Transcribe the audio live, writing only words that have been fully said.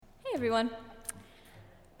everyone.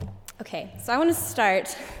 Okay, so I want to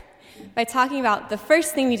start by talking about the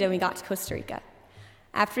first thing we did when we got to Costa Rica.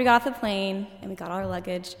 After we got off the plane and we got all our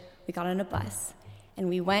luggage, we got on a bus and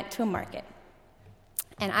we went to a market.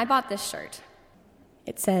 And I bought this shirt.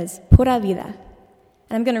 It says, Pura Vida. And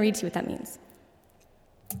I'm going to read to you what that means.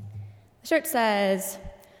 The shirt says,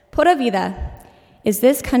 Pura Vida is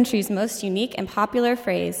this country's most unique and popular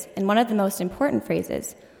phrase and one of the most important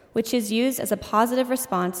phrases, which is used as a positive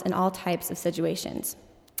response in all types of situations.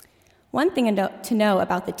 One thing to know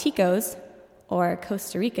about the Ticos, or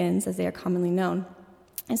Costa Ricans as they are commonly known,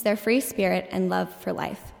 is their free spirit and love for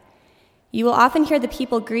life. You will often hear the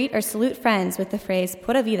people greet or salute friends with the phrase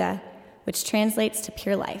Pura Vida, which translates to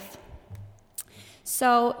pure life.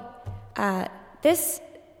 So this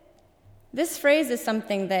phrase is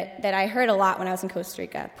something that I heard a lot when I was in Costa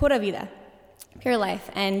Rica, Pura Vida, pure life.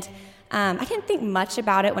 And I didn't think much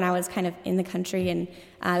about it when I was kind of in the country, and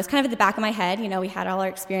it was kind of at the back of my head. You know, we had all our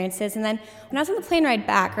experiences. And then when I was on the plane ride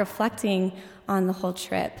back, reflecting on the whole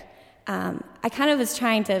trip, I kind of was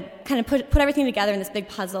trying to kind of put everything together in this big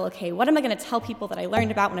puzzle. Okay, what am I going to tell people that I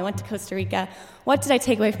learned about when I went to Costa Rica? What did I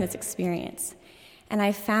take away from this experience? And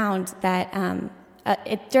I found that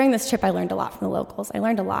during this trip, I learned a lot from the locals. I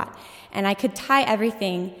learned a lot. And I could tie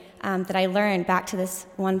everything that I learned back to this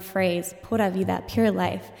one phrase, Pura Vida, pure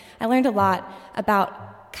life. I learned a lot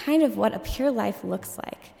about kind of what a pure life looks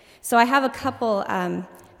like. So I have a couple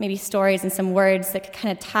maybe stories and some words that could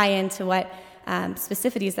kind of tie into what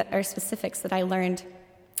specifics that I learned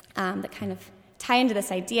that kind of tie into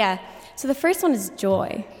this idea. So the first one is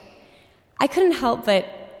joy. I couldn't help but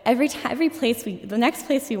the next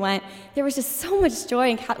place we went, there was just so much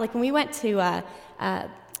joy. Like when we went to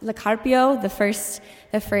La Carpio, the first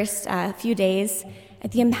few days,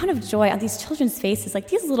 the amount of joy on these children's faces, like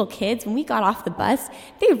these little kids, when we got off the bus,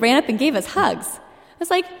 they ran up and gave us hugs. I was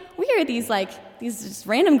like, we are these just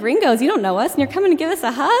random gringos, you don't know us, and you're coming to give us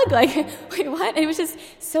a hug? Like, wait, what? And it was just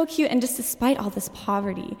so cute, and just despite all this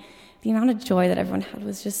poverty, the amount of joy that everyone had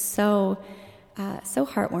was just so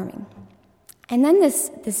heartwarming. And then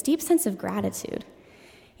this deep sense of gratitude.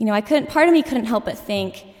 You know, part of me couldn't help but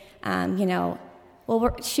think, well,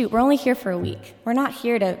 we're only here for a week. We're not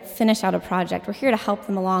here to finish out a project. We're here to help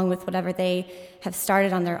them along with whatever they have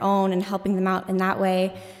started on their own and helping them out in that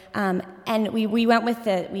way. And we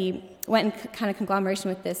went in kind of conglomeration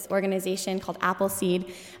with this organization called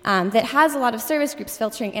Appleseed that has a lot of service groups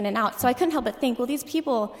filtering in and out. So I couldn't help but think, well, these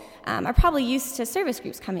people are probably used to service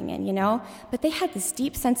groups coming in, you know? But they had this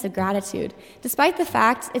deep sense of gratitude. Despite the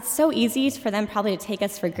fact it's so easy for them probably to take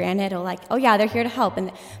us for granted, or like, oh yeah, they're here to help.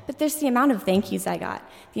 But there's the amount of thank yous I got.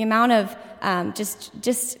 The amount of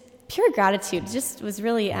just pure gratitude just was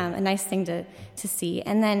really a nice thing to see.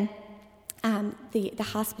 And then the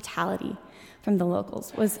hospitality from the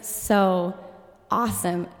locals was so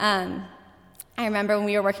awesome. I remember when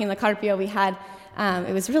we were working in La Carpio, we had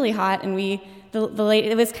it was really hot, and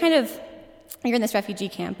it was kind of, you're in this refugee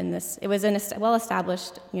camp, it was a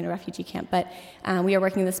well-established refugee camp, but we were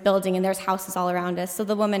working in this building, and there's houses all around us. So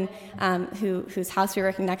the woman whose house we were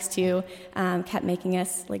working next to kept making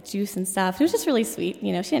us like juice and stuff. It was just really sweet.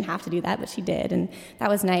 You know, she didn't have to do that, but she did, and that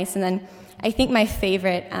was nice. And then I think my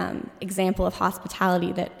favorite example of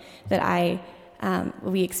hospitality that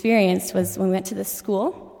we experienced was when we went to this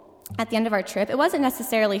school. At the end of our trip, it wasn't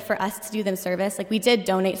necessarily for us to do them service. Like, we did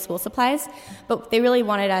donate school supplies, but they really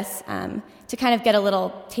wanted us to kind of get a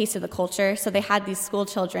little taste of the culture. So they had these school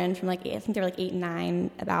children from I think they were 8 and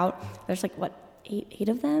 9 about. There's eight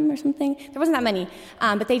of them or something. There wasn't that many,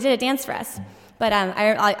 but they did a dance for us. But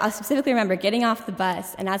I specifically remember getting off the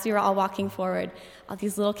bus, and as we were all walking forward, all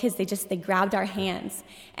these little kids, they grabbed our hands,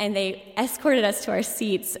 and they escorted us to our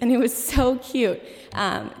seats, and it was so cute.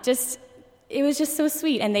 It was just so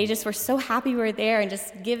sweet, and they just were so happy we were there, and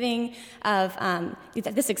just giving of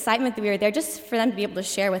this excitement that we were there, just for them to be able to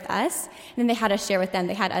share with us. And then they had us share with them.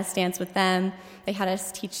 They had us dance with them. They had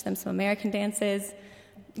us teach them some American dances.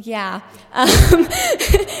 Yeah.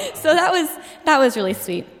 So that was really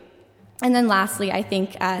sweet. And then lastly, I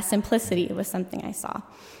think simplicity was something I saw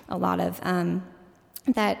a lot of,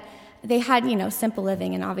 that they had, simple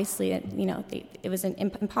living, and obviously, it was in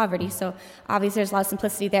poverty, so obviously there's a lot of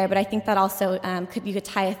simplicity there, but I think that also you could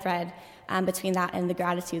tie a thread between that and the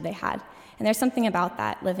gratitude they had. And there's something about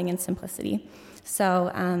that, living in simplicity.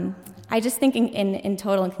 So I just think in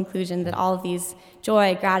total, in conclusion, that all of these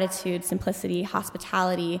joy, gratitude, simplicity,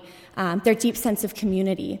 hospitality, their deep sense of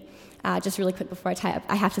community. Just really quick before I tie up,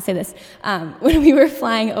 I have to say this. When we were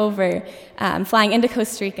flying into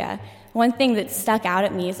Costa Rica, one thing that stuck out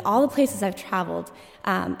at me is all the places I've traveled.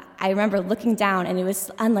 I remember looking down, and it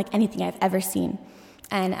was unlike anything I've ever seen.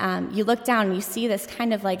 And you look down and you see this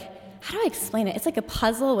kind of like, how do I explain it? It's like a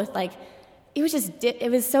puzzle with like, it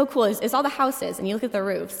was so cool. It's all the houses, and you look at the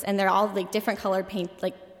roofs, and they're all like different colored paint,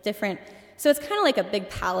 like different. So it's kind of like a big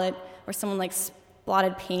palette where someone like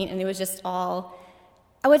splotted paint, and it was just all.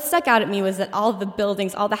 What stuck out at me was that all the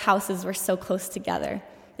buildings, all the houses were so close together.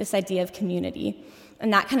 This idea of community,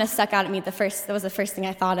 and that kind of stuck out at me. That was the first thing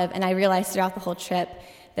I thought of, and I realized throughout the whole trip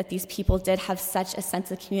that these people did have such a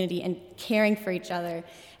sense of community and caring for each other,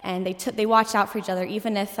 and they watched out for each other,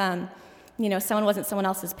 even if someone wasn't someone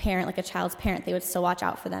else's parent, like a child's parent, they would still watch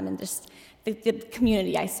out for them, and just the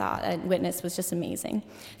community I saw and witnessed was just amazing.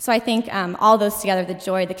 So I think all those together, the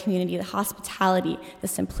joy, the community, the hospitality, the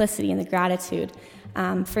simplicity, and the gratitude,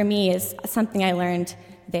 for me is something I learned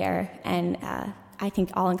there, and I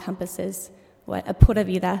think all encompasses what a pura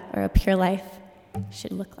vida, or a pure life,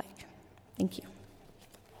 should look like. Thank you.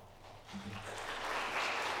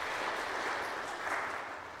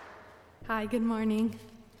 Hi, good morning.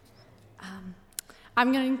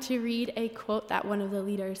 I'm going to read a quote that one of the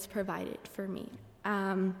leaders provided for me.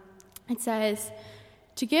 It says,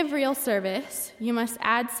 "To give real service, you must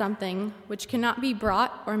add something which cannot be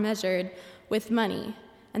brought or measured with money,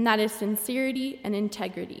 and that is sincerity and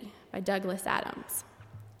integrity," by Douglas Adams.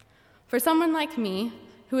 For someone like me,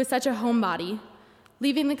 who is such a homebody,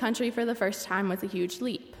 leaving the country for the first time was a huge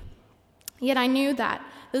leap. Yet I knew that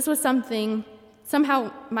this was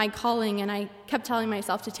somehow my calling, and I kept telling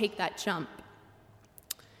myself to take that jump.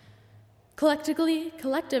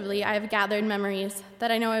 Collectively, I have gathered memories that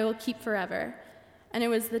I know I will keep forever, and it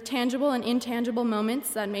was the tangible and intangible moments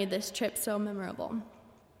that made this trip so memorable.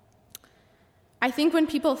 I think when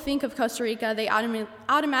people think of Costa Rica, they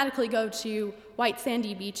automatically go to white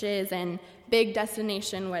sandy beaches and big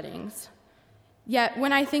destination weddings. Yet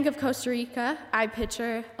when I think of Costa Rica, I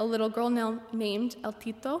picture a little girl named El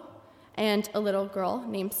Tito and a little girl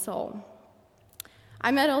named Sol. I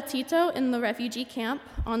met El Tito in the refugee camp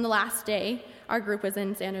on the last day our group was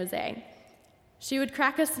in San Jose. She wouldn't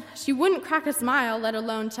crack a smile, let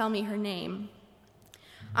alone tell me her name.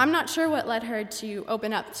 I'm not sure what led her to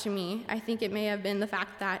open up to me. I think it may have been the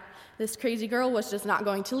fact that this crazy girl was just not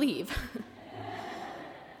going to leave.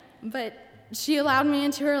 But she allowed me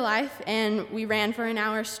into her life, and we ran for an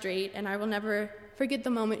hour straight, and I will never forget the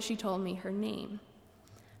moment she told me her name.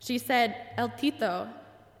 She said, "El Tito,"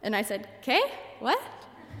 and I said, "¿Qué? What?"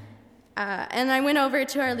 And I went over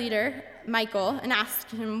to our leader, Michael, and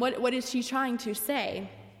asked him, what is she trying to say?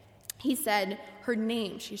 He said, "Her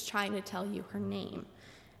name. She's trying to tell you her name."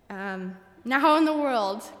 Now, how in the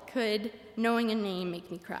world could knowing a name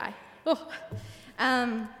make me cry?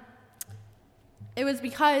 It was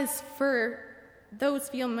because for those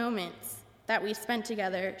few moments that we spent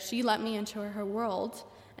together, she let me into her world,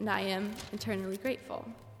 and I am eternally grateful.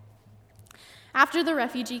 After the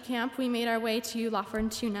refugee camp, we made our way to La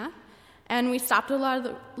Fortuna, and we stopped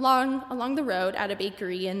along the road at a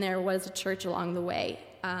bakery, and there was a church along the way.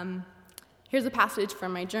 Here's a passage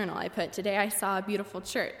from my journal. I put, "Today I saw a beautiful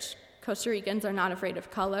church. Costa Ricans are not afraid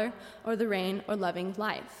of color or the rain or loving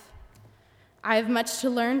life. I have much to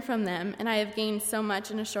learn from them, and I have gained so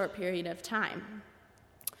much in a short period of time."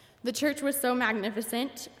 The church was so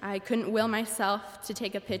magnificent, I couldn't will myself to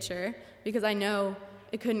take a picture because I know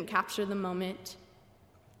it couldn't capture the moment.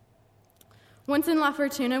 Once in La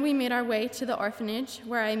Fortuna, we made our way to the orphanage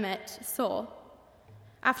where I met Sol.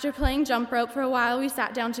 After playing jump rope for a while, we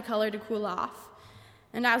sat down to color to cool off.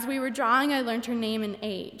 And as we were drawing, I learned her name and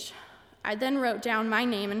age. I then wrote down my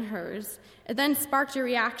name and hers. It then sparked a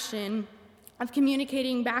reaction of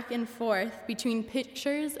communicating back and forth between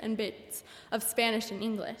pictures and bits of Spanish and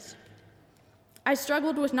English. I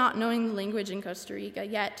struggled with not knowing the language in Costa Rica,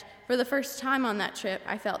 yet for the first time on that trip,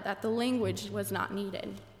 I felt that the language was not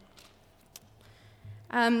needed.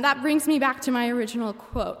 That brings me back to my original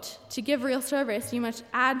quote. "To give real service, you must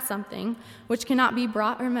add something which cannot be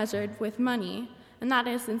brought or measured with money, and that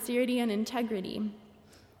is sincerity and integrity."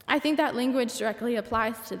 I think that language directly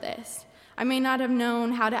applies to this. I may not have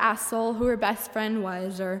known how to ask Sol who her best friend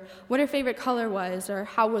was, or what her favorite color was, or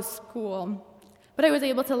how was school. But I was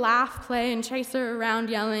able to laugh, play, and chase her around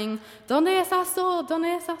yelling, "¿Dónde está Sol?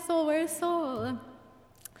 ¿Dónde está Sol? Where is Sol?"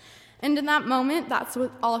 And in that moment, that's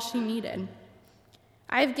all she needed.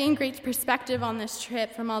 I have gained great perspective on this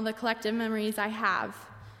trip from all the collective memories I have.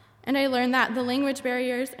 And I learned that the language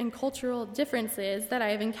barriers and cultural differences that I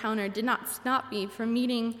have encountered did not stop me from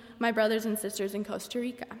meeting my brothers and sisters in Costa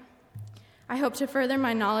Rica. I hope to further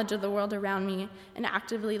my knowledge of the world around me and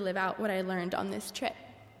actively live out what I learned on this trip.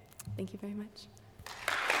 Thank you very much.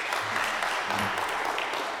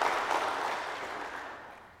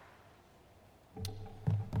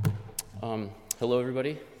 Hello,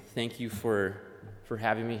 everybody. Thank you for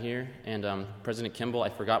having me here. And President Kimball, I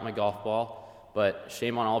forgot my golf ball, but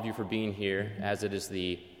shame on all of you for being here, as it is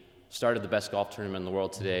the start of the best golf tournament in the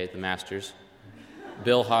world today, the Masters.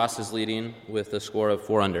 Bill Haas is leading with a score of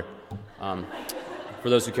 4 under, for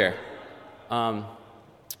those who care.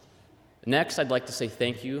 Next, I'd like to say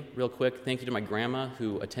thank you real quick. Thank you to my grandma,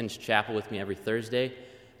 who attends chapel with me every Thursday.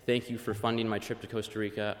 Thank you for funding my trip to Costa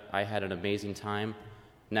Rica. I had an amazing time.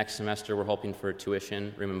 Next semester, we're hoping for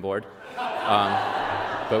tuition, room and board.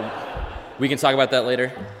 But we can talk about that later.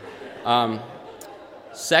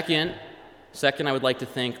 Second, I would like to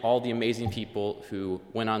thank all the amazing people who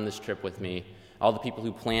went on this trip with me, all the people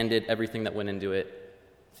who planned it, everything that went into it.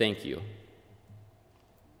 Thank you.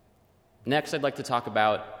 Next, I'd like to talk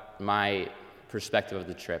about my perspective of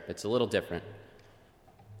the trip. It's a little different.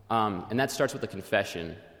 And that starts with a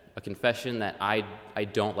confession that I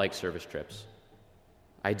don't like service trips.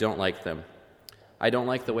 I don't like them. I don't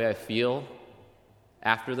like the way I feel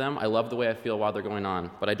after them. I love the way I feel while they're going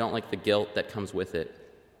on, but I don't like the guilt that comes with it.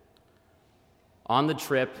 On the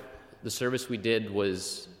trip, the service we did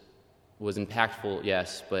was impactful,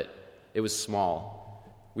 yes, but it was small.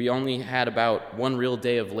 We only had about 1 real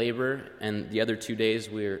day of labor, and the other 2 days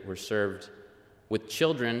we were served with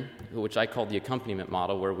children, which I call the accompaniment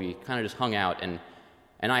model, where we kind of just hung out, and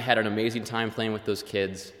I had an amazing time playing with those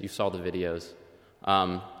kids. You saw the videos.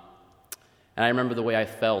 And I remember the way I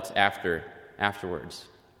felt afterwards.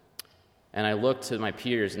 And I looked to my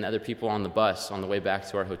peers and other people on the bus on the way back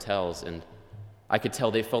to our hotels, and I could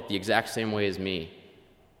tell they felt the exact same way as me.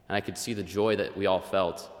 And I could see the joy that we all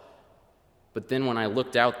felt. But then when I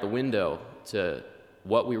looked out the window to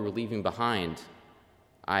what we were leaving behind,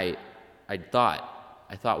 I thought,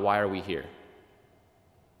 why are we here?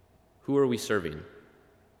 Who are we serving?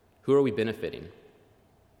 Who are we benefiting?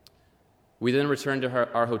 We then returned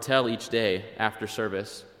to our hotel each day after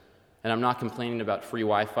service, and I'm not complaining about free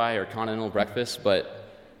Wi-Fi or continental breakfast, but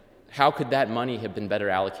how could that money have been better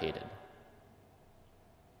allocated?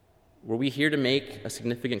 Were we here to make a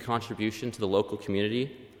significant contribution to the local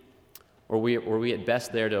community, or were we at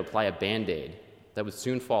best there to apply a Band-Aid that would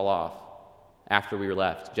soon fall off after we were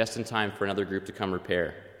left, just in time for another group to come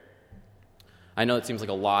repair? I know it seems like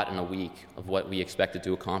a lot in a week of what we expected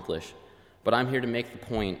to accomplish, but I'm here to make the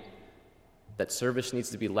point that service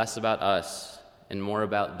needs to be less about us and more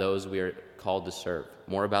about those we are called to serve,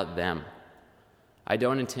 more about them. I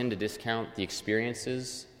don't intend to discount the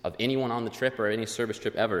experiences of anyone on the trip or any service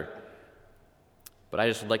trip ever, but I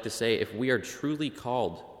just would like to say, if we are truly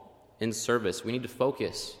called in service, we need to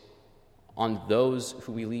focus on those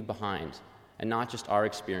who we leave behind, and not just our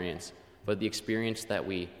experience, but the experience that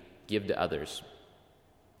we give to others.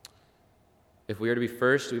 If we are to be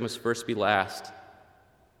first, we must first be last,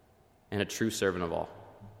 and a true servant of all.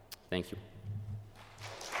 Thank you.